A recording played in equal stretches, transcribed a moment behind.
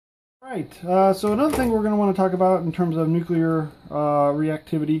Right, so another thing we're going to want to talk about in terms of nuclear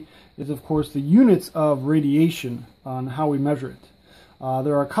reactivity is, of course, the units of radiation on how we measure it.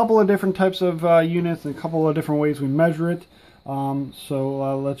 There are a couple of different types of units and a couple of different ways we measure it,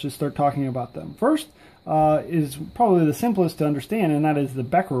 so let's just start talking about them. First is probably the simplest to understand, and that is the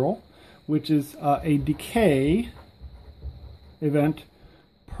becquerel, which is a decay event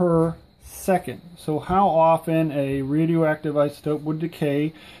per second. So how often a radioactive isotope would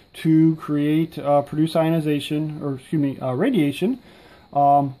decay to create, produce ionization, or excuse me, radiation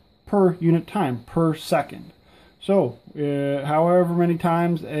per unit time, per second. So however many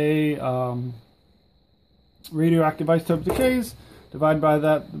times a radioactive isotope decays, divide by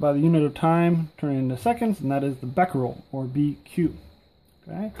that by the unit of time, turn it into seconds, and that is the becquerel, or BQ.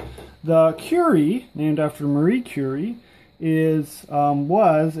 Okay, the Curie, named after Marie Curie, is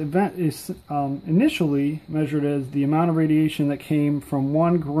initially measured as the amount of radiation that came from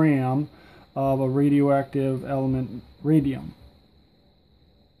 1 gram of a radioactive element, radium.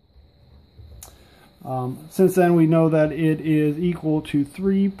 Since then, we know that it is equal to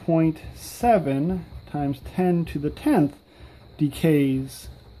 3.7 times 10 to the 10th decays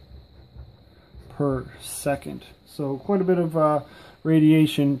per second. So quite a bit of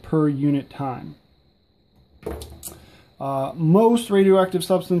radiation per unit time. Most radioactive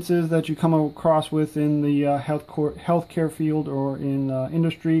substances that you come across within the healthcare field or in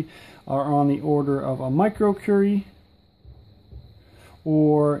industry are on the order of a microcurie,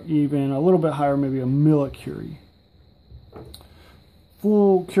 or even a little bit higher, maybe a millicurie.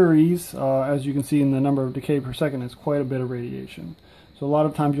 Full curies, as you can see in the number of decay per second, is quite a bit of radiation. So a lot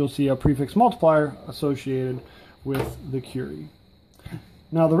of times you'll see a prefix multiplier associated with the Curie.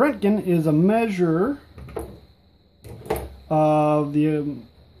 Now the Roentgen is a measure of the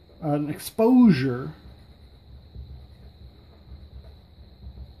an exposure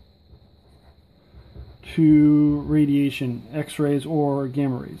to radiation, X-rays or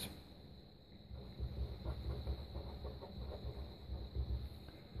gamma rays.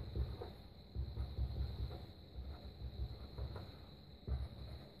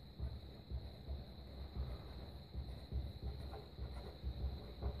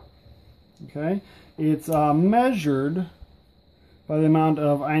 Okay, it's measured by the amount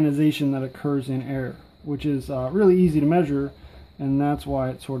of ionization that occurs in air, which is really easy to measure, and that's why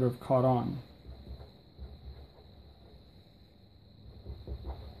it sort of caught on.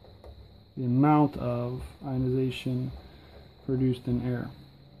 The amount of ionization produced in air.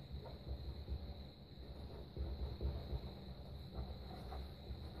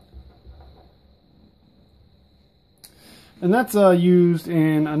 And that's used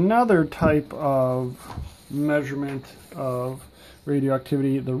in another type of measurement of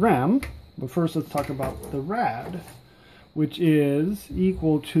radioactivity, the REM. But first let's talk about the rad, which is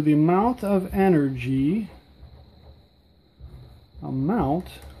equal to the amount of energy, and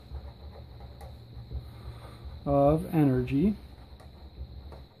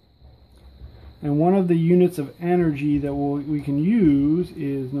one of the units of energy that we can use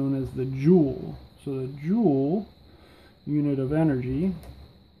is known as the joule. So the joule unit of energy,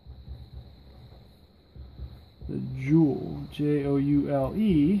 the joule,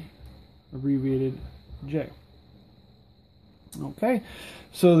 Joule, abbreviated J. Okay,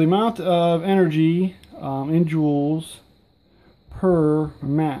 so the amount of energy in joules per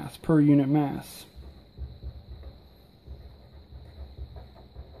mass, per unit mass.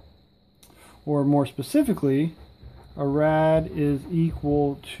 Or more specifically, a rad is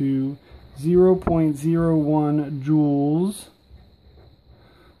equal to 0.01 joules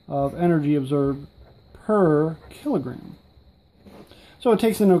of energy absorbed per kilogram. So it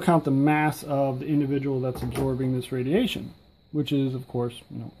takes into account the mass of the individual that's absorbing this radiation, which is, of course,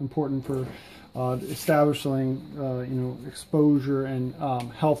 important for establishing exposure and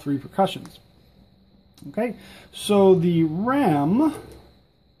health repercussions. Okay, so the REM,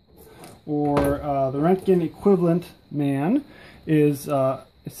 or the Roentgen equivalent man, is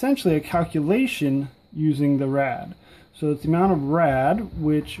essentially a calculation using the rad. So it's the amount of rad,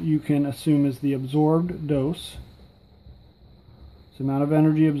 which you can assume is the absorbed dose. It's the amount of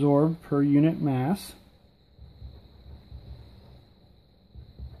energy absorbed per unit mass.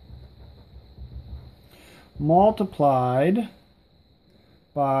 Multiplied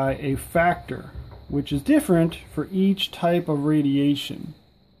by a factor, which is different for each type of radiation.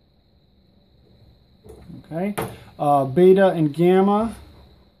 Okay, beta and gamma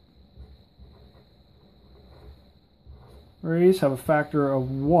rays have a factor of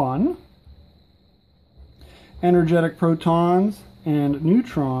 1. Energetic protons and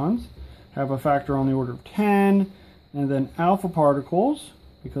neutrons have a factor on the order of 10. And then alpha particles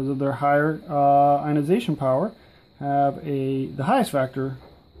because of their higher ionization power, have the highest factor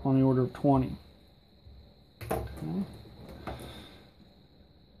on the order of 20. Okay.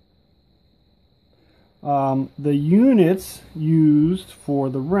 The units used for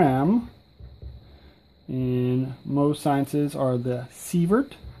the REM in most sciences are the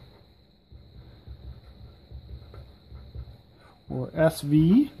sievert, or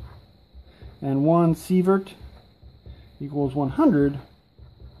SV, and 1 sievert equals 100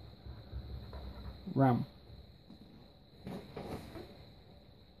 REM.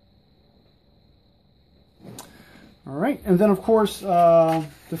 All right, and then of course, to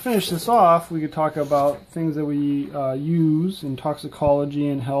finish this off, we could talk about things that we use in toxicology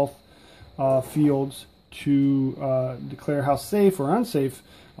and health fields to declare how safe or unsafe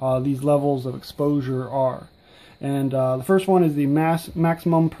these levels of exposure are. And the first one is the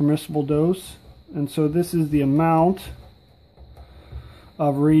maximum permissible dose. And so this is the amount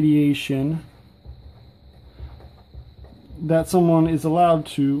of radiation that someone is allowed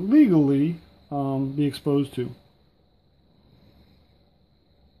to legally be exposed to.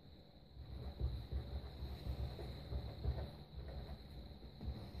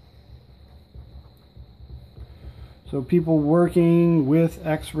 So people working with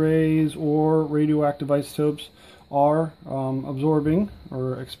X-rays or radioactive isotopes are absorbing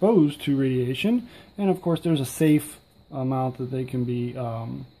or exposed to radiation, and of course there's a safe amount that they can be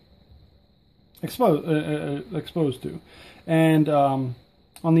exposed to. And on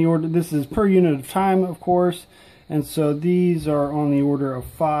the order, this is per unit of time, of course, and so these are on the order of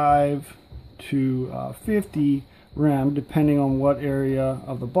 5 to 50 rem, depending on what area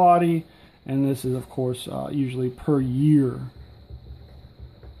of the body. And this is, of course, usually per year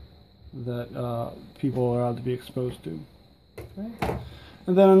that people are allowed to be exposed to. Okay.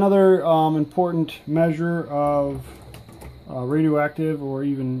 And then another important measure of radioactive, or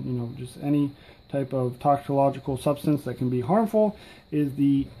even just any type of toxicological substance that can be harmful, is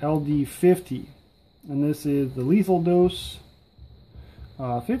the LD50, and this is the lethal dose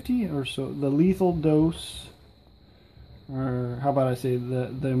 50, or so the lethal dose. Or how about I say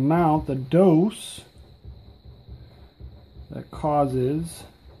the amount, the dose that causes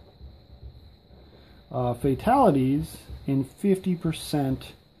fatalities in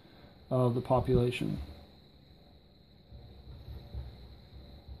 50% of the population.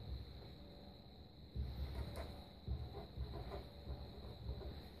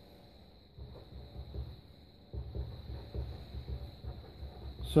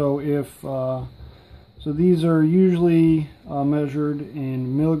 So if so these are usually measured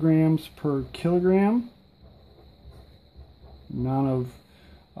in milligrams per kilogram. Amount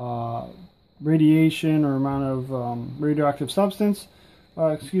of radiation or amount of radioactive substance,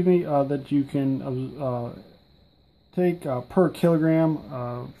 that you can take per kilogram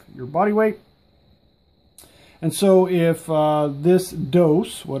of your body weight. And so if this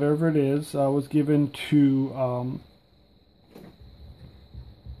dose, whatever it is, was given to,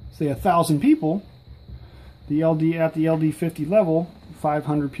 say, 1,000 people, at the LD50 level,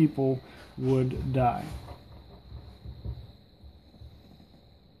 500 people would die.